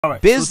All right,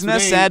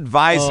 Business so today,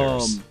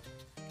 advisors.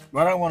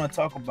 what I want to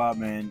talk about,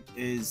 man,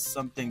 is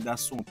something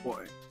that's so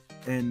important,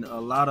 and a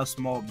lot of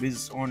small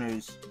business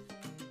owners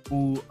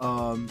who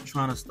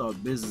trying to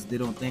start business, they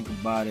don't think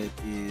about it.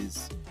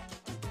 Is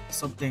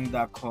something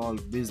that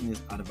called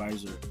business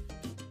advisor,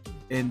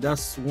 and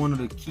that's one of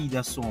the key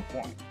that's so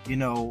important.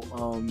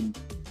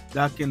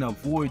 That can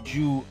avoid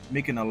you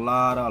making a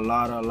lot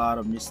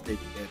of mistake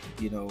that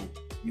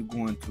you're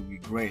going to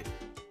regret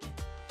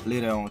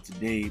later on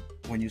today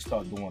when you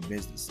start doing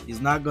business.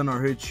 It's not gonna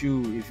hurt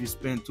you if you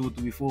spend two,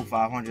 three, four,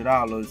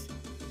 $500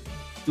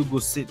 to go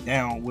sit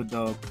down with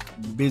the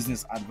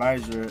business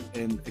advisor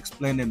and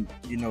explain them,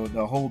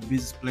 the whole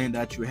business plan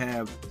that you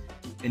have,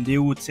 and they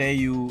will tell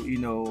you,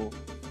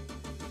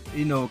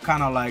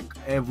 kind of like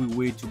every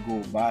way to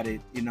go about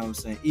it. You know what I'm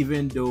saying?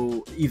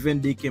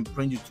 Even they can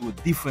bring you to a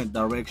different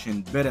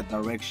direction, better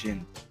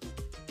direction,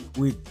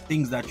 with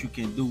things that you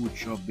can do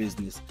with your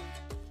business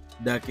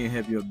that can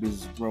help your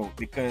business grow.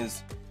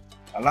 Because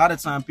a lot of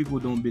time people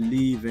don't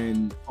believe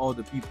in all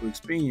the people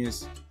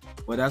experience,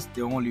 but that's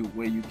the only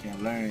way you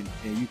can learn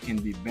and you can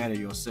be better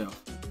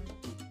yourself.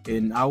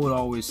 And I would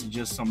always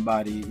suggest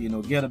somebody,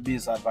 get a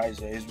business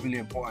advisor. It's really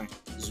important.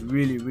 It's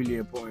really, really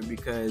important,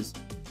 because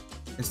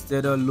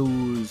instead of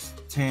lose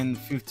 10,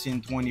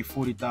 15, 20,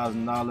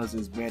 $40,000,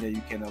 it's better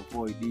you can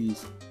avoid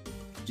these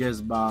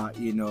just by,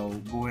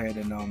 go ahead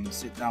and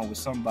sit down with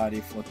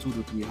somebody for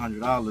 $200 to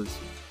 $300,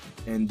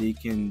 and they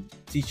can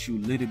teach you a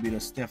little bit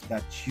of stuff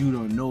that you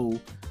don't know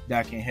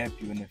that can help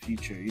you in the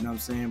future. You know what I'm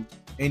saying?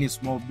 Any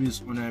small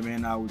business owner,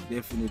 man, I would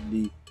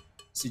definitely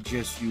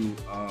suggest you,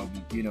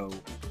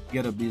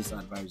 get a business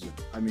advisor.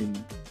 I mean,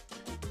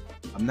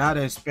 I'm not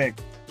an expert,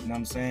 you know what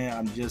I'm saying?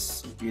 I'm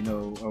just,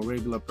 a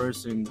regular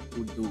person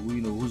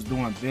who's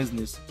doing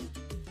business,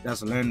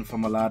 that's learning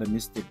from a lot of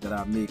mistakes that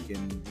I make.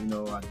 And,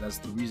 that's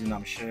the reason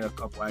I'm sharing a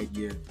couple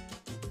ideas,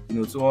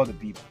 to all the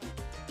people.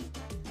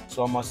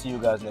 So I'm gonna see you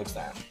guys next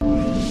time.